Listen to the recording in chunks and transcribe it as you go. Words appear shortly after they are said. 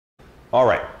All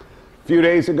right, a few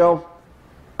days ago,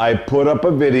 I put up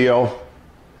a video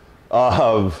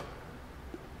of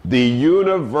the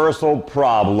universal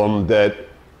problem that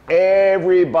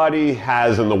everybody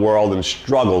has in the world and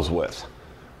struggles with.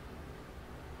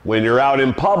 When you're out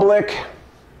in public,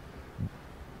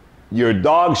 your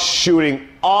dog's shooting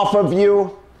off of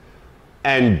you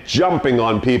and jumping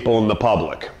on people in the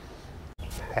public.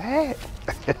 Hey.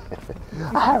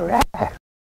 All right.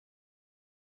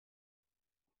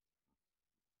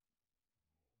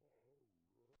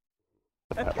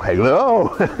 Hello.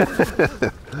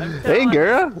 Hey,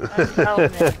 girl. I'm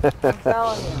telling you. I'm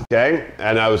telling you. Okay,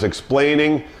 and I was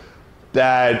explaining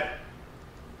that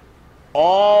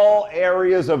all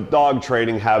areas of dog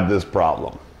training have this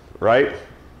problem, right?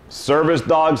 Service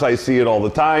dogs, I see it all the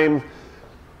time.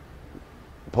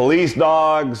 Police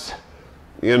dogs,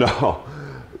 you know,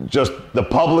 just the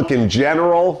public in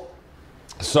general.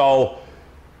 So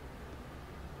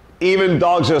even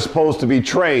dogs that are supposed to be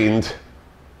trained,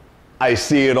 I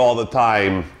see it all the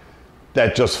time,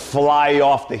 that just fly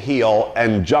off the heel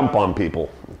and jump on people,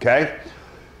 okay?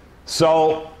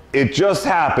 So it just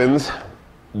happens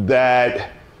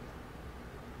that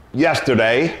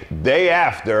yesterday, day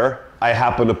after I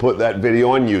happened to put that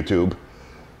video on YouTube,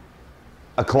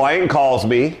 a client calls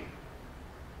me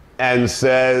and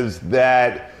says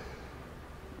that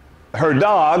her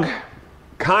dog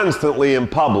constantly in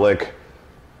public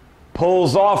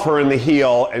pulls off her in the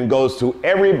heel and goes to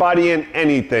everybody and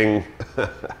anything,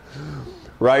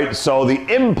 right? So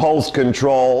the impulse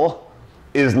control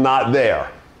is not there,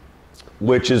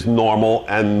 which is normal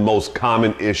and most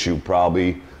common issue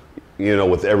probably, you know,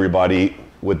 with everybody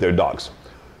with their dogs.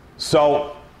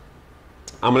 So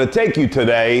I'm going to take you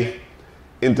today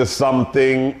into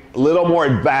something a little more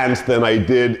advanced than I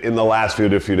did in the last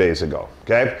video a few days ago,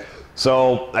 okay?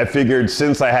 So I figured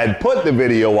since I had put the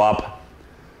video up,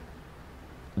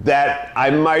 that I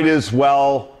might as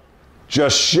well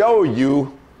just show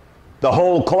you the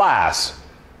whole class,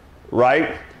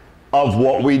 right, of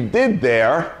what we did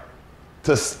there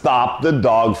to stop the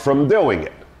dog from doing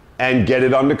it and get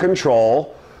it under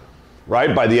control,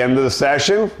 right? By the end of the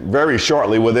session, very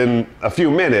shortly, within a few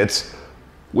minutes,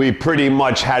 we pretty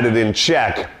much had it in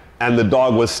check, and the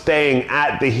dog was staying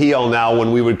at the heel now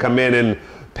when we would come in and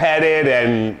pet it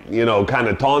and, you know, kind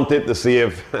of taunt it to see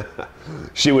if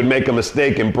she would make a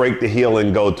mistake and break the heel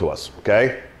and go to us,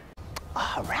 okay?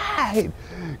 All right.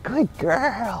 Good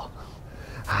girl.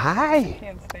 Hi.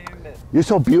 Can't stand it. You're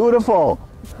so beautiful.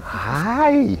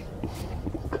 Hi.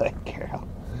 Good girl.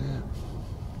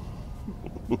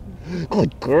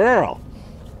 Good girl.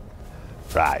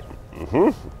 Right.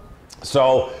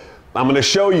 So I'm going to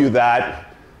show you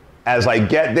that as I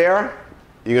get there.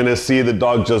 You're going to see the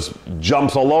dog just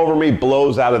jumps all over me,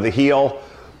 blows out of the heel,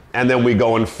 and then we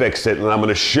go and fix it. And I'm going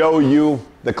to show you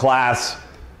the class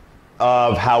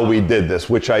of how we did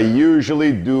this, which I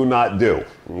usually do not do.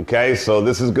 Okay, so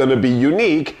this is going to be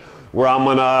unique, where I'm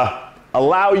going to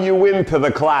allow you into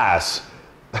the class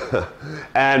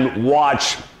and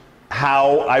watch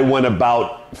how I went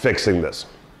about fixing this.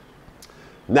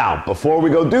 Now, before we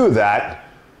go do that,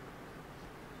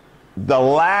 the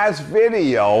last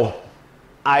video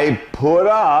I put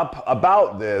up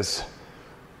about this,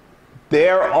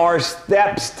 there are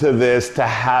steps to this to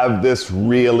have this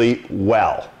really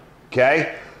well,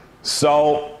 okay?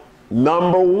 So,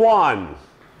 number one,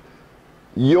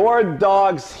 your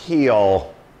dog's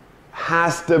heel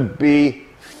has to be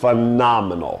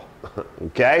phenomenal,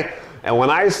 okay? And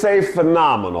when I say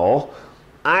phenomenal,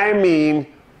 I mean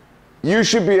you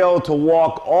should be able to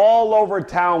walk all over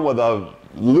town with a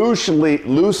loose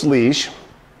leash.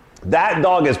 That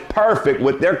dog is perfect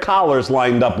with their collars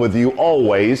lined up with you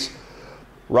always,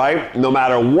 right? No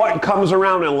matter what comes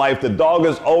around in life, the dog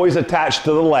is always attached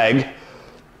to the leg.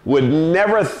 Would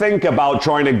never think about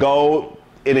trying to go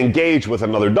and engage with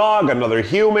another dog, another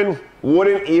human.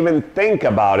 Wouldn't even think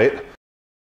about it.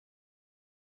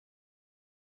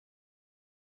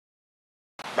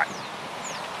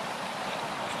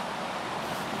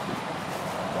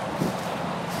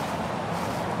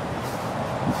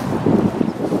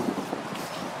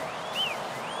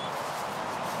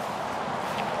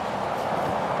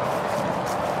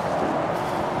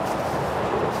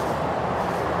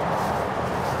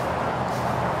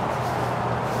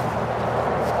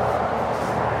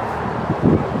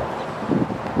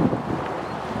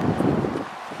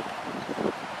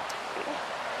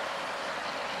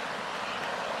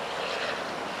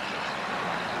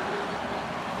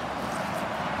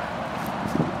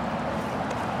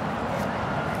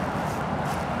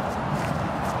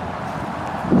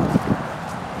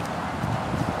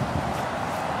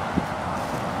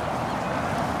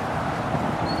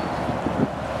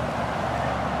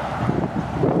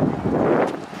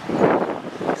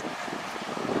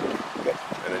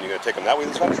 that way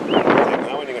this way. Take that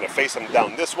way, and you're going to face them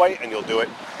down this way, and you'll do it.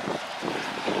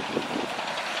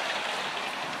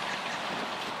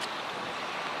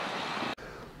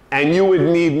 And you would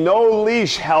need no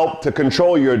leash help to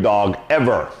control your dog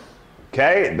ever.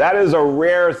 Okay? That is a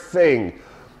rare thing,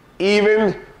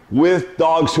 even with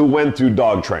dogs who went through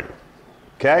dog training.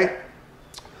 Okay?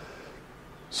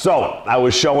 So, I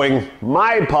was showing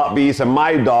my puppies and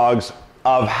my dogs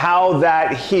of how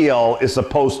that heel is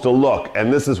supposed to look,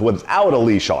 and this is without a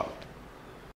leash on.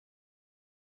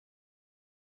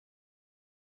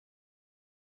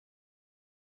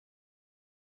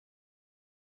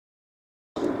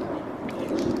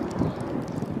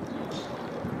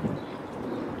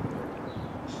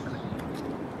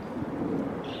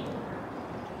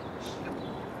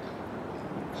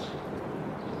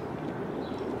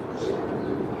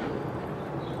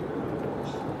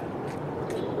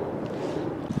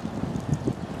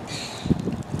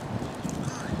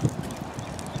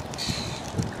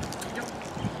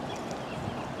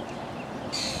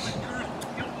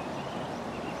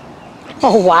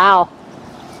 Oh, wow.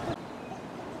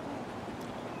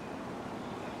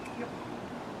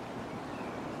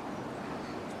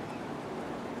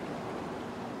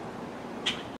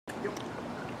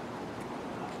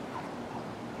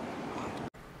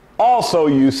 Also,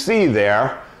 you see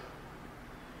there,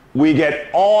 we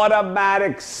get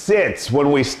automatic sits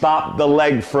when we stop the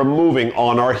leg from moving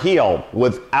on our heel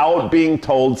without being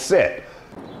told sit.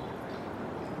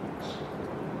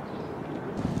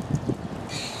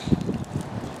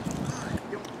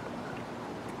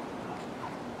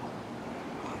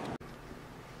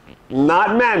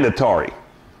 Not mandatory,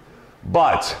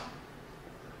 but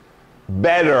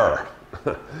better,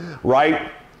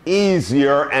 right?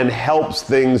 Easier and helps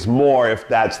things more if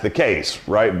that's the case,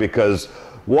 right? Because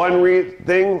one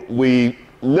thing we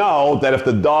know that if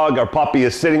the dog or puppy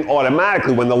is sitting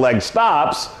automatically when the leg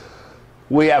stops,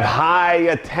 we have high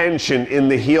attention in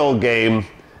the heel game,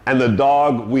 and the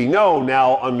dog we know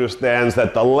now understands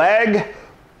that the leg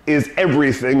is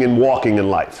everything in walking in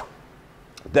life.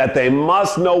 That they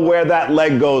must know where that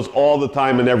leg goes all the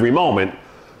time and every moment.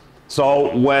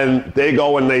 So when they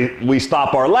go and we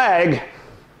stop our leg,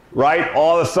 right,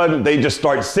 all of a sudden they just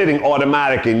start sitting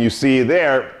automatic, and you see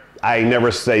there, I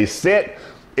never say sit.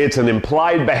 It's an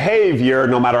implied behavior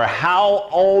no matter how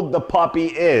old the puppy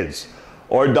is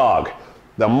or dog.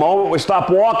 The moment we stop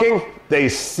walking, they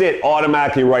sit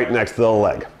automatically right next to the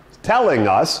leg, telling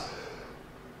us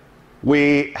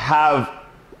we have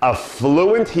a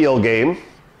fluent heel game.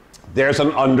 There's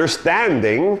an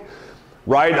understanding,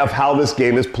 right, of how this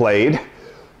game is played,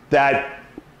 that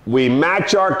we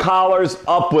match our collars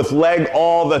up with leg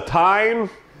all the time,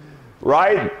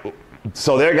 right?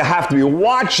 So they're gonna have to be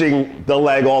watching the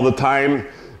leg all the time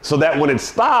so that when it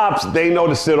stops, they know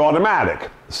to sit automatic.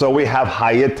 So we have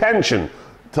high attention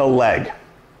to leg.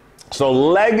 So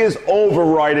leg is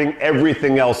overriding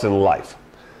everything else in life.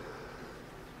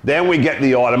 Then we get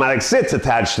the automatic sits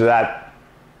attached to that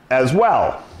as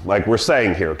well, like we're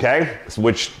saying here, okay?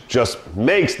 Which just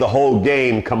makes the whole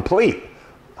game complete.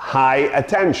 High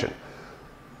attention,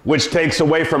 which takes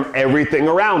away from everything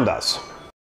around us.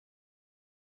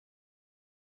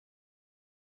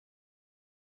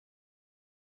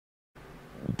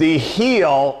 The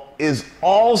heel is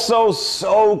also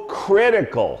so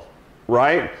critical,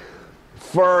 right?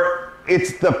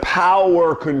 It's the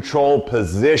power control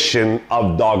position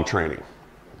of dog training,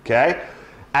 okay?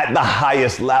 At the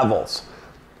highest levels.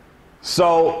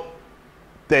 So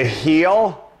the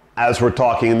heel, as we're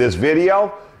talking in this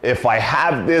video, if I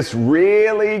have this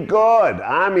really good,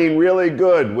 I mean really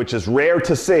good, which is rare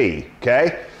to see,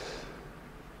 okay?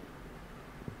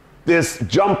 This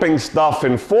jumping stuff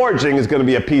and forging is going to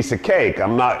be a piece of cake. We're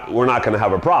not going to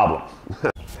have a problem.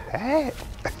 Hey.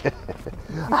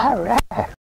 All right.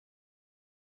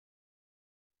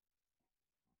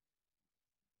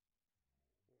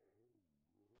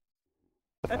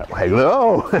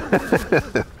 Hello.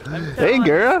 Hey,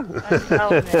 girl. I'm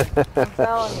telling you. I'm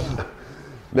telling you.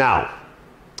 Now,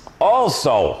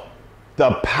 also,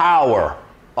 the power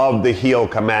of the heel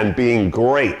command being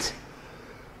great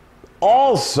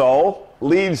also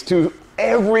leads to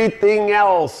everything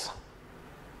else,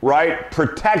 right?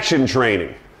 Protection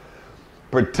training.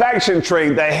 Protection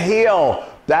training, the heel,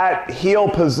 that heel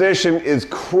position is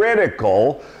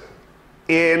critical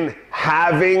in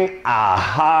having a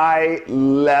high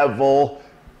level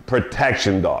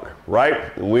protection dog,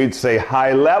 right? And we'd say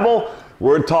high level,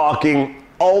 we're talking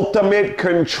ultimate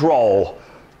control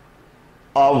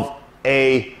of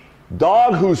a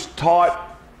dog who's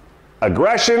taught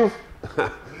aggression,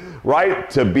 right?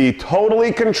 To be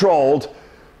totally controlled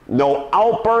No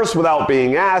outbursts without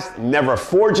being asked, never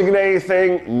forging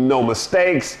anything, no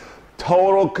mistakes,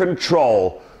 total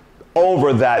control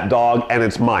over that dog and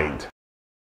its mind.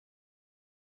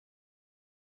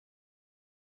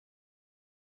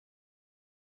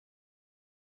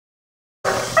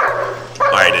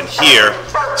 Alright, and here,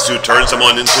 Sue turns him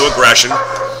on into aggression.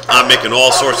 I'm making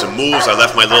all sorts of moves. I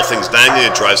left my little things dangling.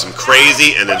 It drives him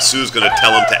crazy. And then Sue's going to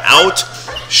tell him to out,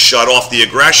 shut off the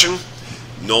aggression.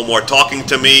 No more talking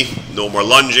to me, no more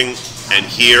lunging. And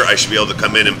here I should be able to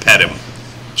come in and pet him.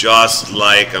 Just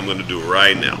like I'm going to do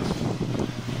right now.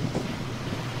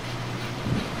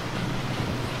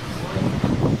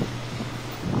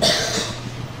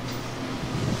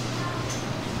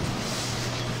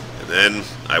 And then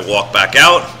I walk back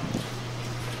out.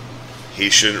 He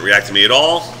shouldn't react to me at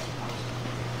all.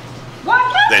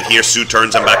 Then here Sue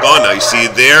turns him back on. Now you see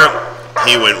there,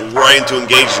 he went right into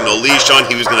engaging no leash on.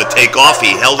 He was going to take off.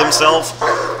 He held himself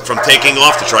from taking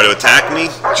off to try to attack me,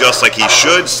 just like he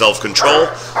should, self-control.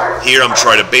 Here I'm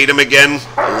trying to bait him again.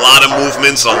 A lot of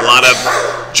movements, a lot of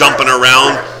jumping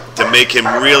around to make him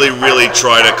really, really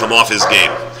try to come off his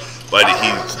game. But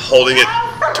he's holding it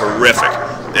terrific.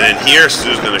 And then here,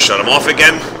 Sue's going to shut him off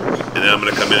again, and then I'm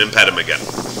going to come in and pet him again.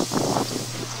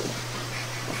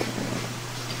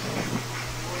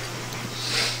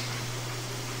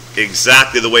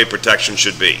 Exactly the way protection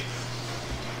should be.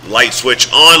 Light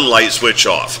switch on, light switch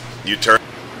off. You turn.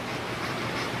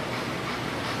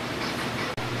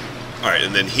 Alright,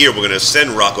 and then here we're going to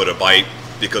send Rocco to bite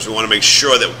because we want to make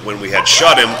sure that when we had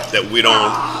shut him that we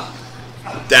don't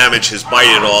damage his bite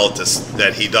at all,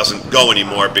 that he doesn't go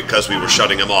anymore because we were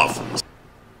shutting him off.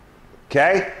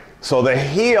 Okay? So the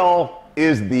heel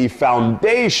is the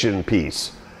foundation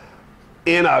piece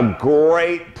in a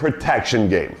great protection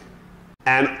game.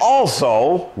 And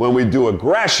also, when we do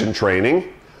aggression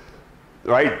training,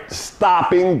 right,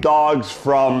 stopping dogs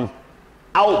from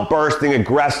outbursting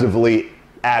aggressively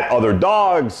at other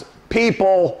dogs,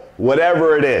 people,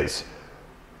 whatever it is.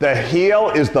 The heel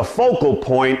is the focal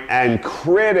point and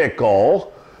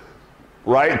critical,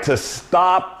 right, to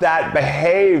stop that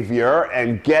behavior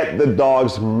and get the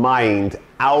dog's mind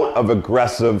out of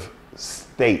aggressive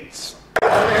states.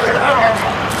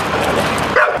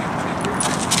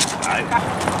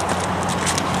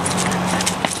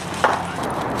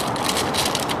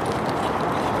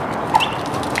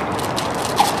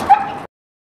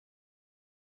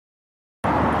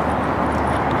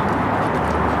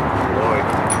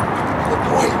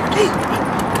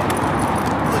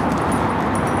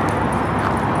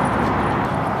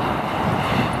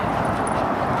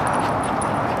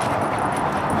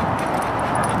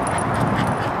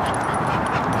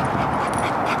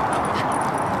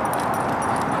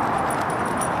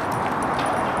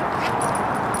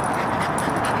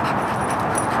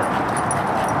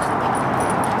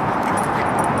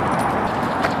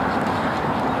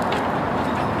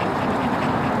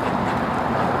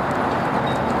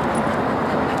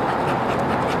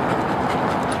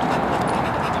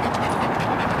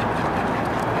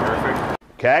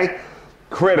 Okay?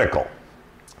 Critical.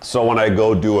 So when I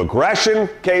go do aggression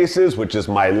cases, which is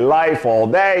my life all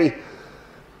day,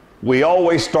 we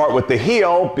always start with the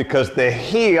heel because the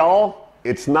heel,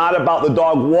 it's not about the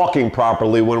dog walking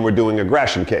properly when we're doing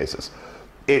aggression cases.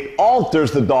 It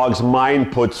alters the dog's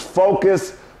mind, puts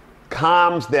focus,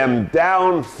 calms them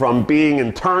down from being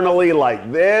internally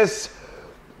like this,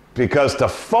 because to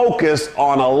focus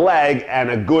on a leg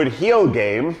and a good heel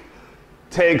game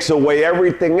takes away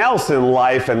everything else in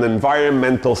life and the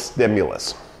environmental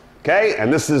stimulus. Okay?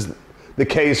 And this is the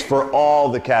case for all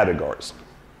the categories.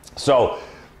 So,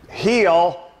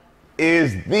 heel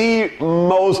is the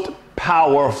most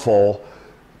powerful,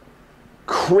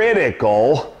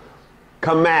 critical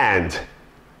command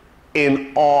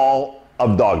in all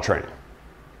of dog training.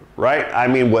 Right? I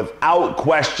mean, without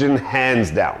question,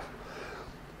 hands down.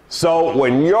 So,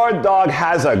 when your dog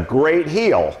has a great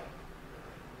heel,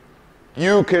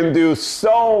 you can do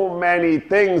so many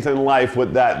things in life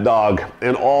with that dog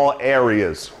in all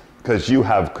areas because you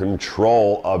have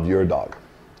control of your dog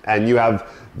and you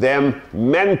have them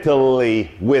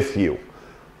mentally with you.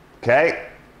 Okay?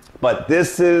 But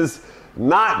this is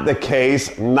not the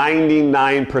case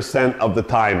 99% of the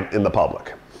time in the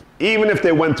public, even if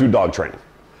they went through dog training.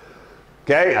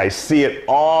 Okay? I see it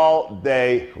all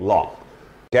day long.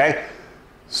 Okay?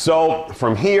 So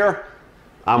from here,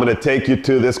 I'm going to take you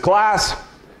to this class,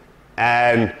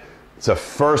 and it's the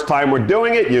first time we're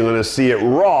doing it. You're going to see it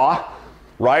raw,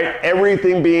 right?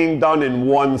 Everything being done in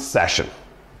one session,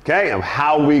 okay, of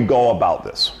how we go about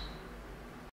this.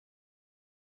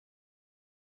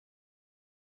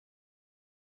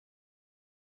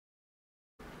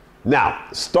 Now,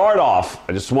 start off,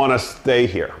 I just want to stay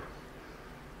here.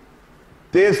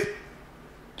 This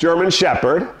German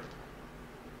Shepherd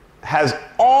has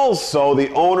also,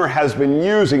 the owner has been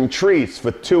using treats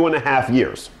for 2.5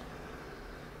 years,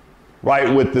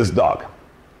 right, with this dog.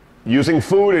 Using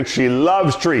food, and she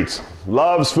loves treats,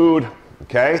 loves food,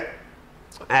 okay?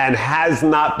 And has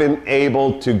not been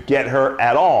able to get her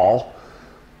at all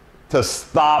to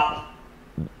stop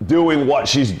doing what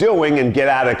she's doing and get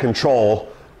out of control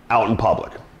out in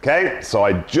public, okay? So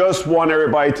I just want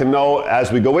everybody to know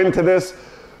as we go into this,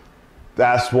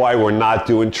 that's why we're not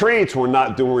doing treats, we're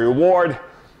not doing reward.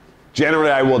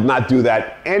 Generally, I will not do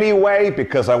that anyway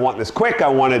because I want this quick, I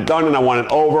want it done, and I want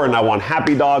it over, and I want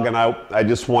happy dog, and I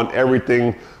just want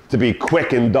everything to be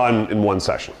quick and done in one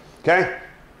session, okay?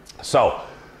 So,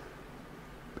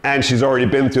 and she's already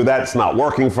been through that, it's not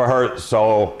working for her,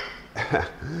 so,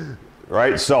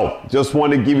 right? So, just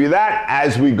want to give you that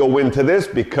as we go into this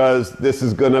because this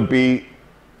is going to be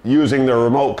using the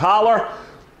remote collar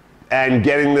and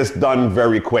getting this done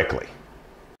very quickly.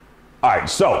 All right,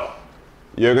 so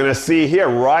you're going to see here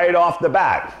right off the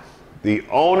bat, the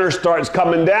owner starts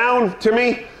coming down to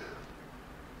me,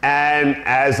 and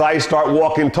as I start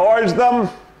walking towards them,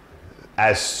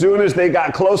 as soon as they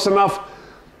got close enough,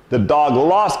 the dog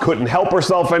lost, couldn't help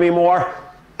herself anymore,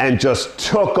 and just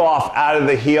took off out of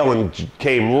the heel and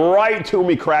came right to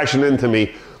me, crashing into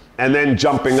me, and then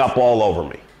jumping up all over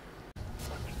me.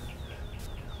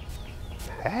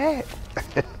 Hey.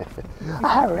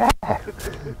 All right.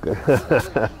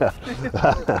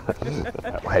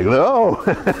 Hello.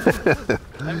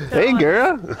 Hey,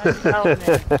 girl. I'm telling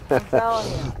you. I'm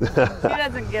telling you. She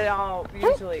doesn't get all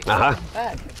usually.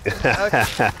 Okay.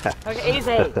 Okay,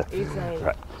 easy. Easy.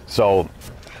 Right. So,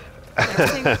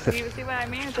 You see what I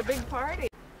mean? It's a big party.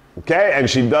 okay, and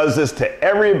she does this to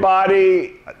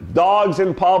everybody, dogs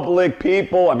in public,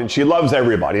 people. I mean, she loves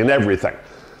everybody and everything.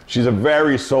 She's a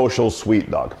very social, sweet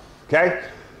dog, okay?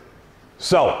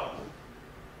 So,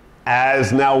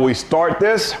 as now we start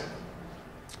this,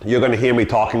 you're going to hear me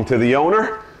talking to the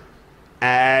owner,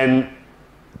 and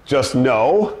just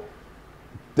know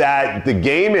that the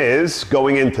game is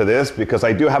going into this, because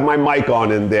I do have my mic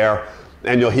on in there,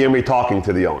 and you'll hear me talking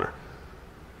to the owner.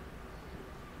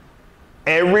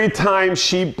 Every time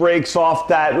she breaks off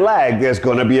that leg, there's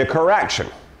going to be a correction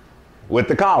with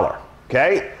the collar,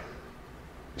 okay?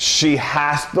 She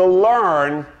has to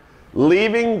learn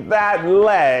leaving that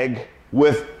leg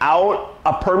without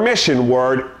a permission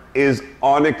word is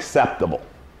unacceptable,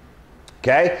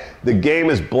 okay? The game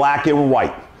is black and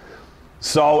white.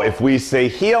 So if we say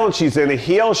heel and she's in a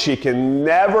heel, she can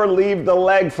never leave the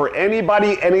leg for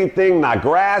anybody, anything, not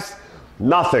grass,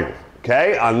 nothing,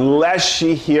 okay? Unless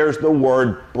she hears the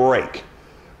word break,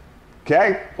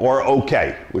 okay? Or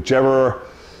okay, whichever,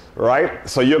 right?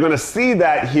 So you're gonna see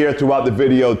that here throughout the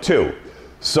video too.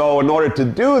 So in order to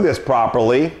do this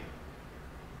properly,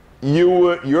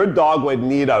 your dog would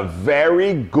need a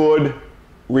very good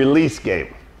release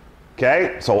game,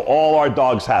 okay? So all our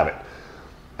dogs have it.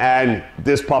 And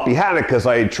this puppy had it because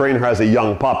I trained her as a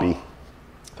young puppy.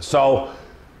 So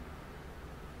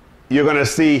you're gonna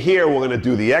see here, we're gonna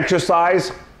do the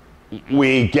exercise.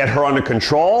 We get her under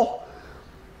control.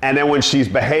 And then when she's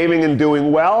behaving and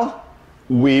doing well,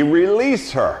 we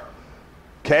release her,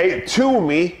 okay, to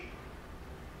me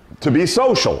to be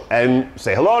social and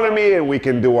say hello to me, and we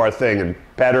can do our thing and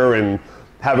pet her and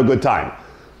have a good time.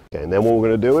 Okay, and then what we're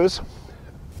gonna do is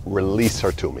release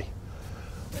her to me,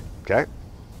 okay?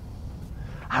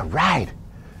 All right.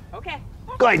 Okay.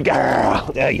 Good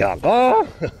girl. There you go.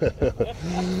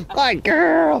 Good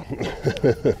girl.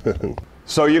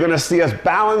 So you're going to see us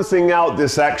balancing out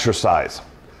this exercise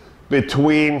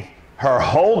between her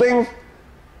holding,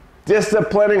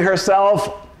 disciplining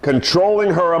herself,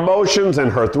 controlling her emotions and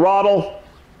her throttle.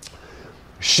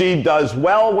 She does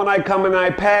well when I come and I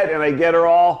pet and I get her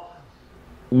all.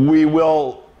 We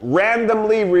will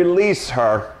randomly release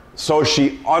her so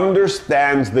she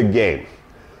understands the game.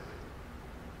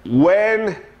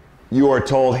 When you are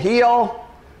told heel,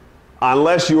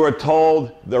 unless you are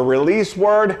told the release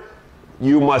word,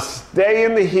 you must stay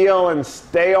in the heel and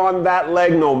stay on that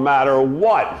leg no matter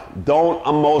what. Don't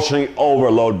emotionally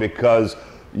overload because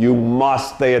you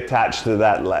must stay attached to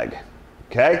that leg,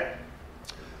 okay?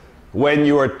 When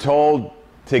you are told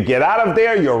to get out of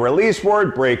there, your release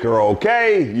word, break or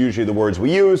okay, usually the words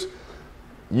we use,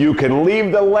 you can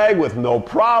leave the leg with no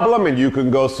problem and you can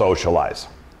go socialize.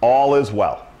 All is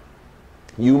well.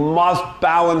 You must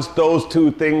balance those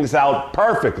two things out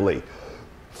perfectly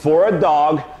for a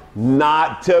dog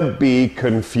not to be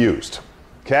confused,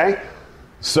 okay?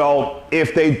 So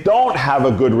if they don't have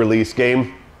a good release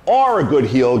game, are a good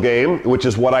heel game, which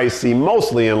is what I see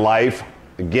mostly in life,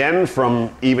 again,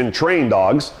 from even trained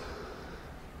dogs,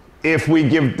 if we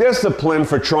give discipline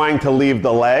for trying to leave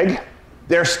the leg,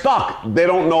 they're stuck. They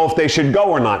don't know if they should go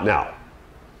or not now.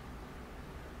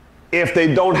 If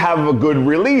they don't have a good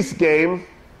release game,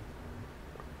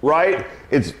 right,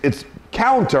 it's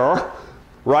counter,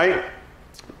 right?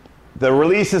 The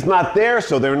release is not there,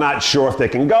 so they're not sure if they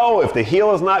can go. If the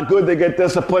heel is not good, they get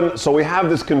disciplined. So we have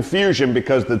this confusion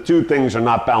because the two things are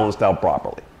not balanced out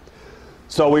properly.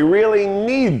 So we really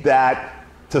need that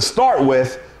to start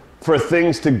with for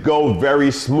things to go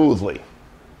very smoothly,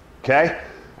 okay?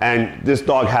 And this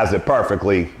dog has it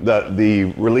perfectly,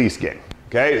 the release game,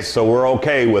 okay? So we're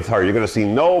okay with her. You're gonna see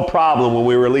no problem when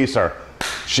we release her.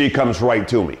 She comes right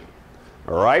to me,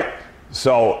 all right?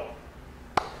 So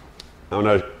I'm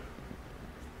gonna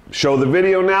show the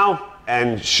video now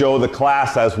and show the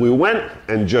class as we went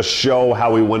and just show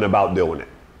how we went about doing it.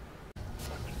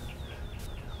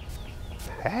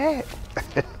 Hey.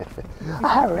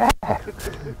 All right.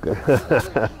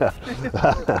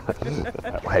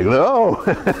 Hello.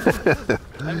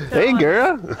 Hey,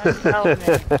 girl.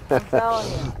 I'm telling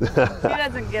you. She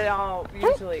doesn't get all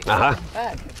usually. Back.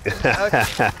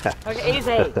 Okay,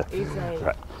 easy.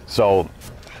 Right. So,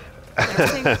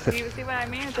 You see what I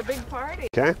mean? It's a big party.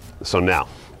 okay, so now,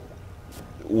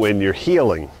 when you're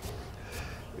healing,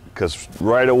 because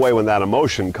right away when that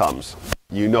emotion comes,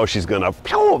 you know she's gonna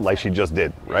pew like she just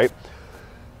did, right?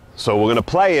 So we're gonna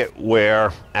play it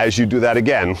where, as you do that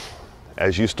again,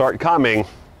 as you start coming,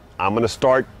 I'm gonna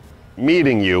start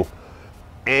meeting you.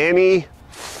 Any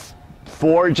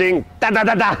forging,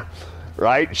 da-da-da-da,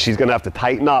 right? She's gonna have to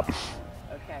tighten up.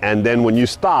 Okay. And then when you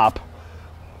stop,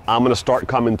 I'm gonna start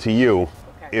coming to you.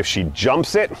 Okay. If she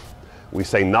jumps it, we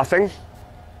say nothing.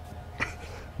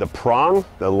 The prong,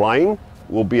 the line,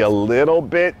 will be a little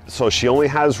bit, so she only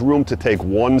has room to take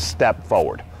one step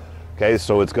forward. Okay,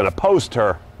 so it's gonna post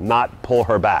her, not pull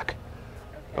her back.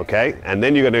 Okay, and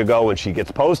then you're gonna go when she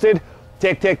gets posted,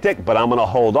 tick, tick, tick, but I'm gonna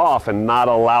hold off and not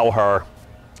allow her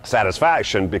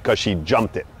satisfaction because she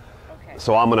jumped it. Okay.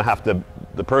 So I'm gonna have to,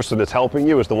 the person that's helping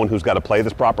you is the one who's gotta play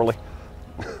this properly.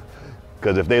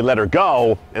 Because if they let her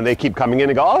go and they keep coming in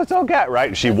and go, oh, it's okay,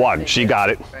 right? She won, she got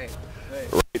it. Right.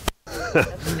 Right.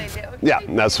 That's what they do. Yeah,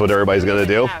 that's what everybody's gonna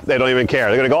do. They don't even care.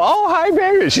 They're gonna go, oh, hi,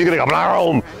 baby. She's gonna go,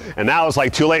 boom. And now it's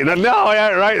like too late. No, yeah,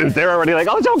 right? And they're already like,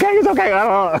 oh, it's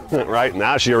okay. Right?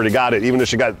 Now she already got it, even if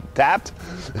she got tapped.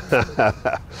 All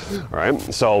right,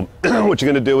 so what you're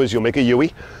gonna do is you'll make a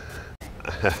Yui.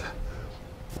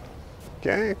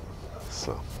 Okay,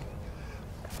 so,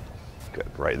 good,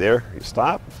 right there, you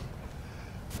stop.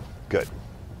 Good.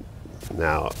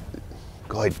 Now,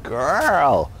 good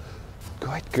girl.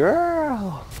 Good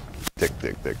girl. Tick,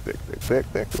 tick, tick, tick, tick, tick,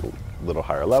 tick. A little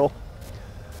higher level.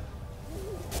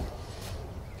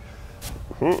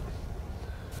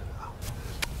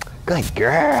 Good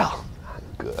girl.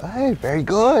 Good, very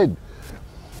good.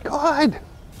 Good.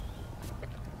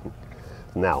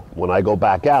 Now, when I go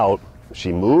back out,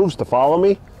 she moves to follow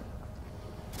me.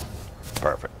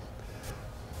 Perfect.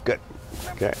 Good.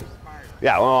 Okay.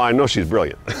 Yeah, well, I know she's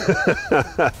brilliant.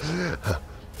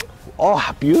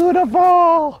 Oh,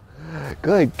 beautiful.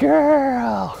 Good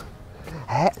girl.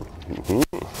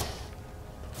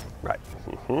 Right.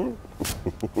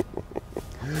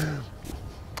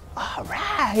 All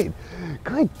right.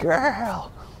 Good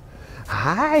girl.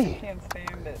 Hi. Can't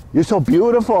stand it. You're so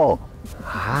beautiful.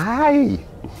 Hi.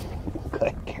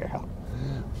 Good girl.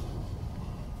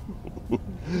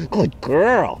 Good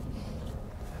girl.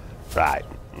 Right.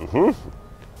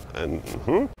 And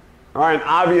All right,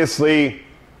 obviously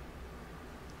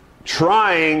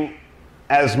trying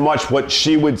as much what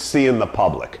she would see in the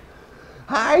public.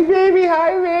 Hi, baby,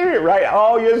 right?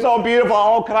 Oh, you're so beautiful.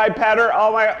 Oh, can I pet her?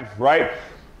 Oh, my, right?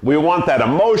 We want that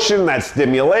emotion, that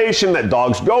stimulation that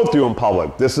dogs go through in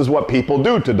public. This is what people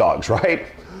do to dogs, right?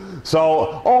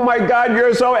 So, oh my God,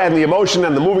 you're so, and the emotion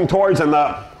and the moving towards and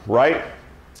the, right?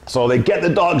 So they get the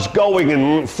dogs going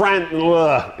and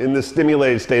in this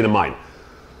stimulated state of mind.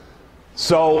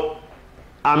 So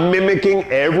I'm mimicking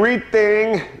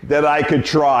everything that I could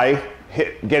try,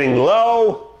 getting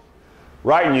low,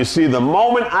 right? And you see the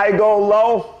moment I go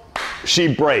low,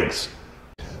 she breaks.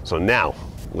 So now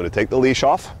I'm going to take the leash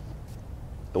off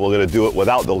and we're going to do it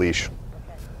without the leash.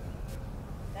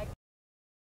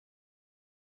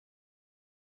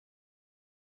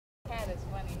 Cat is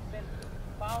funny. He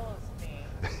follows me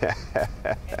and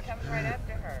comes right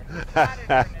after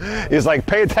her. He's like,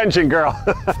 pay attention, girl.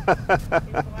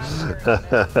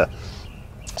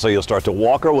 So you'll start to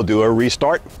walk her. We'll do a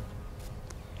restart.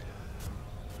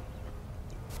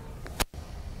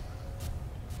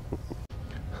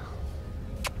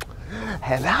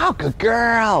 Hello, good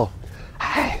girl.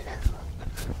 Hey.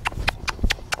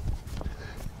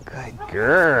 Good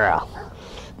girl.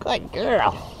 Good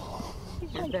girl.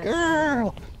 Good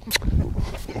girl.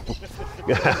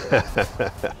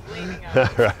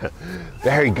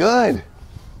 Very good.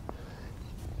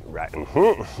 Right.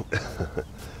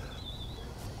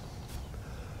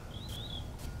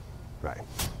 Right.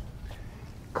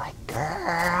 Good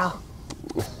girl.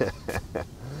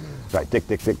 Right, tick,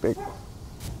 tick, tick, tick.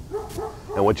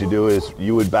 And what you do is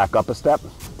you would back up a step,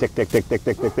 tick, tick, tick, tick,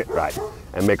 tick, tick, tick, right,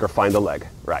 and make her find the leg.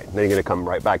 Right, then you're gonna come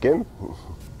right back in.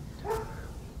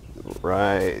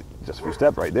 Right, just a few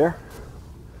steps right there.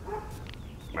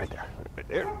 Right there, right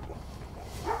there.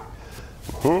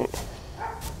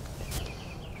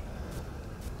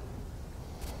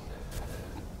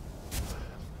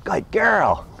 Good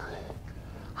girl.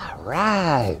 All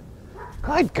right,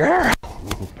 good girl.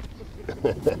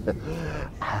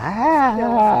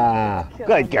 Ah,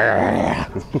 good girl.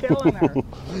 Killing her.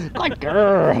 Good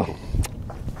girl.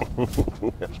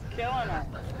 Killing her.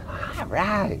 All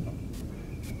right.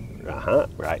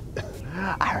 Right.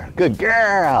 Good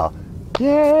girl.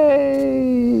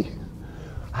 Yay.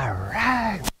 All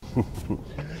right.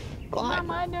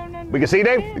 We can see,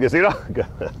 Dave? You can see it?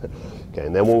 Okay,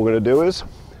 and then what we're going to do is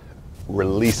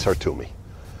release her to me.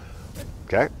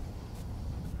 Okay?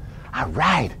 All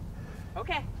right.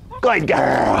 Okay. Good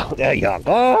girl. There you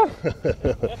go.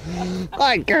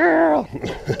 Good girl.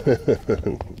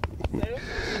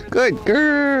 Good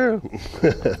girl.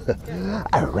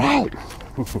 All right.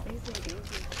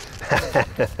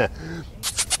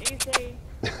 Easy.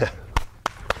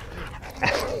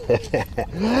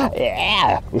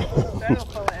 Yeah. That'll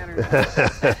pull the energy.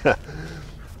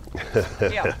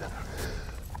 Yeah.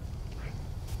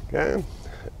 Okay.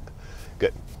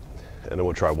 Good. And then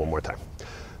we'll try one more time.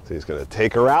 So he's going to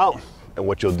take her out, and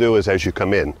what you'll do is as you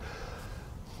come in,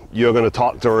 you're going to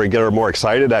talk to her and get her more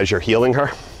excited as you're healing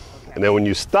her. And then when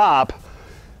you stop,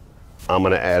 I'm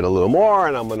going to add a little more,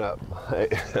 and I'm going to,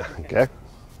 okay?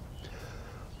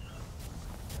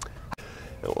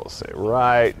 And we'll say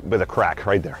right with a crack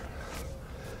right there.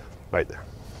 Right there.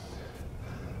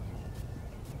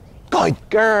 Good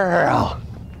girl.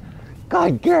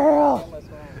 Good girl.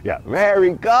 Yeah,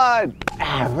 very good.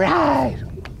 All right.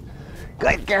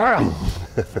 Good girl.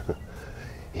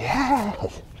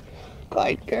 Yes.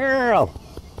 Good girl.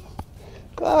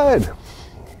 Good.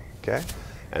 Okay,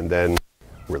 and then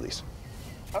release.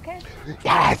 Okay.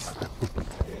 Yes.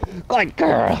 Good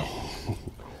girl.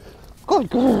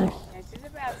 Good girl. Yeah, she's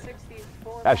about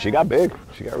 64. Yeah, she got big.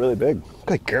 She got really big.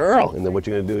 Good girl. And then what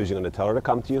you're gonna do is you're gonna tell her to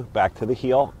come to you, back to the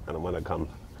heel, and I'm gonna come.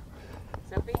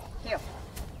 Sophie, here.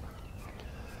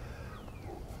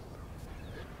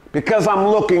 Because I'm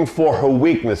looking for her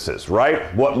weaknesses,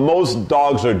 right? What most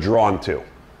dogs are drawn to.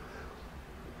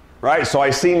 Right, so I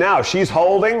see now she's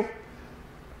holding.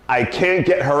 I can't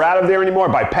get her out of there anymore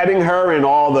by petting her and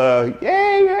all the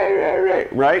yay,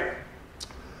 right?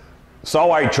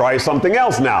 So I try something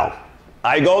else now.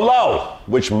 I go low,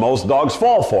 which most dogs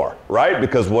fall for, right?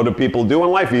 Because what do people do in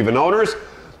life, even owners?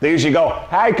 They usually go,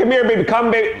 hey, come here, baby,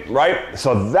 come, baby, right?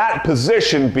 So that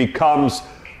position becomes,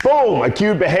 boom, a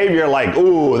cute behavior like,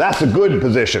 ooh, that's a good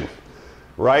position,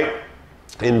 right?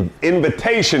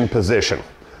 Invitation position.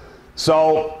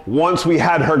 So once we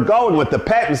had her going with the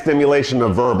pet and stimulation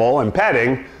of verbal and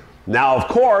petting, now of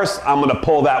course I'm going to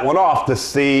pull that one off to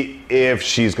see if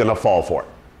she's going to fall for it.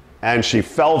 And she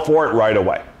fell for it right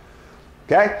away.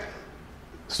 Okay?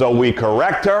 So we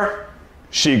correct her,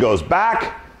 she goes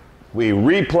back, we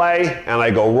replay, and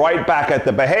I go right back at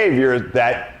the behavior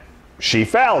that she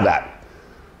failed at.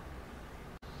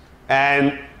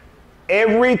 And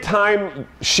every time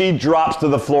she drops to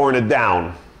the floor in a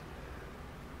down,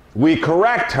 we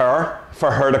correct her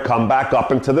for her to come back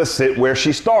up into the sit where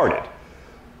she started,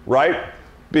 right?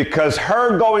 Because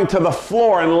her going to the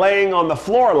floor and laying on the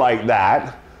floor like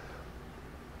that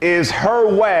is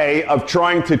her way of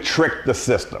trying to trick the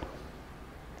system,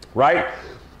 right?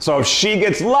 So if she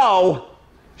gets low,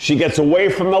 she gets away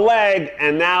from the leg,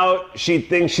 and now she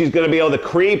thinks she's going to be able to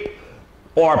creep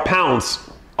or pounce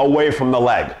away from the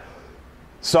leg.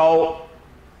 So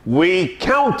we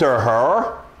counter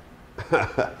her,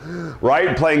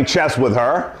 right? Playing chess with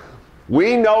her.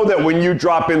 We know that when you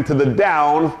drop into the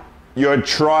down, you're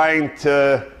trying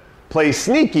to play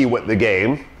sneaky with the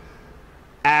game,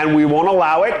 and we won't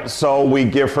allow it, so we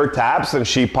give her taps and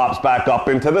she pops back up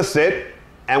into the sit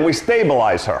and we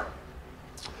stabilize her.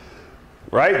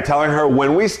 Right? Telling her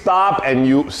when we stop and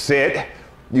you sit,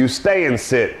 you stay in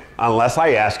sit unless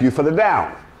I ask you for the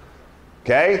down.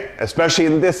 Okay? Especially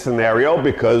in this scenario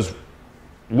because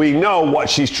we know what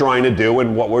she's trying to do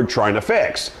and what we're trying to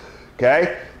fix.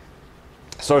 Okay?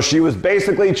 So she was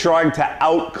basically trying to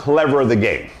out-clever the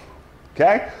game.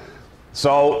 Okay?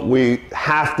 So we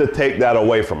have to take that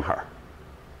away from her.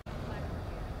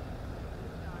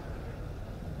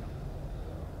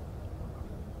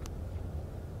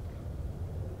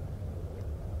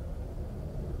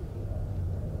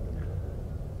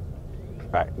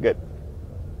 All right, good.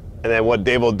 And then what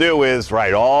Dave will do is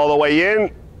right all the way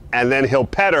in, and then he'll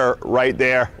pet her right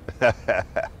there.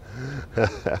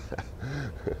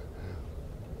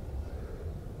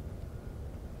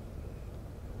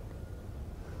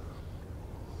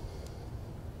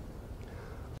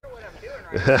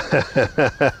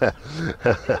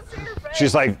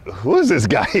 She's like, who is this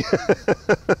guy? Can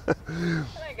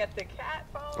I get the cat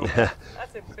phone?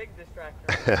 That's a big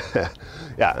distractor.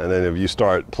 Yeah, and then if you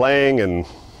start playing and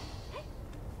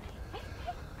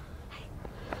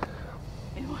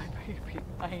And my baby,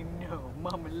 I know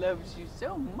Mama loves you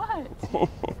so much.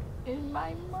 And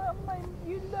my mama,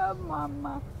 you love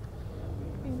Mama.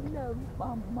 You love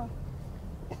Mama.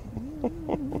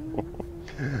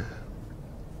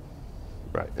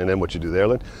 right, and then what you do there,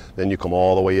 Lynn, then you come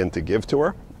all the way in to give to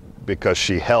her because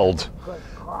she held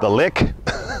the lick.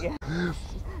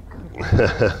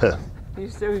 You're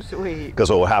so sweet. Because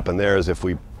what will happen there is if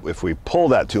we pull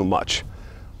that too much,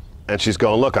 and she's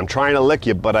going, look, I'm trying to lick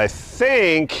you, but I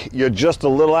think you're just a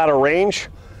little out of range,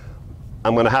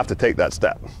 I'm going to have to take that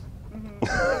step.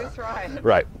 Let me try.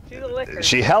 Right. She's a licker.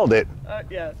 She held it.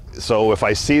 Yes. So if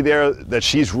I see there that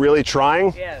she's really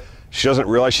trying, Yes. she doesn't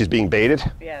realize she's being baited.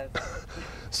 Yes.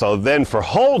 So then for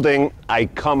holding, I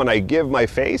come and I give my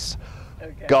face,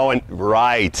 Okay. going,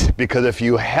 right, because if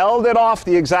you held it off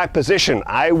the exact position,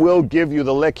 I will give you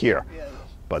the lick here. Yes.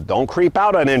 But don't creep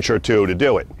out an inch or two to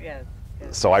do it. Yes.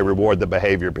 Yes. So I reward the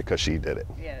behavior because she did it.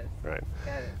 Yes. Right.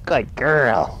 Got it. Good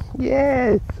girl.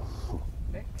 Yes.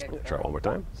 Good girl. Try one more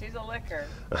time. She's a licker.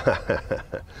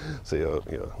 So you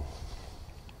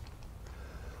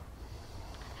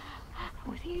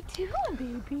What are you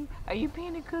doing, baby? Are you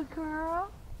being a good girl?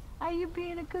 Are you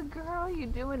being a good girl? You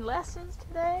doing lessons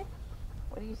today?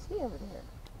 What do you see over there?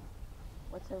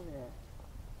 What's over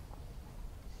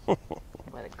there?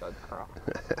 What a good girl.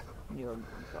 You're a good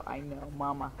girl. I know,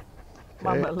 Mama.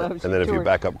 Mama loves you. And then if you George.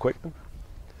 back up quick.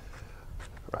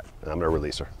 Right. And I'm going to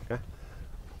release her. Okay.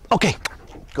 Okay.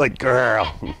 Good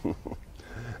girl.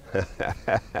 You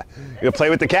gonna play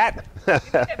with the cat?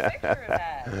 Take a picture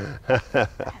of that.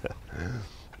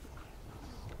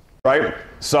 Right?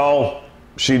 So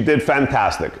she did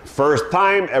fantastic. First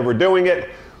time ever doing it,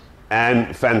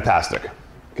 and fantastic.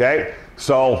 Okay?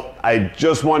 So I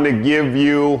just want to give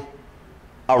you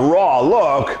a raw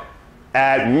look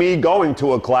at me going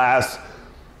to a class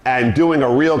and doing a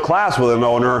real class with an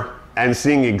owner and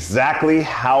seeing exactly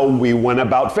how we went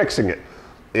about fixing it.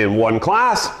 In one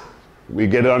class, we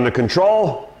get it under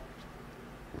control,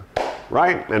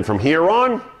 right? And from here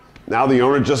on, now the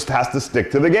owner just has to stick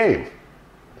to the game.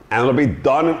 And it'll be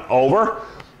done and over.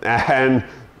 And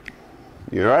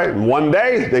you're right, one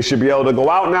day they should be able to go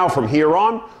out now from here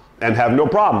on and have no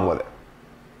problem with it.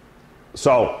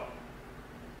 So,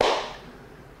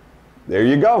 there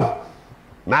you go.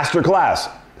 Master class.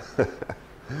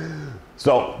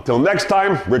 So, till next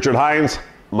time, Richard Hines,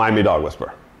 Miami Dog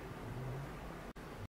Whisperer.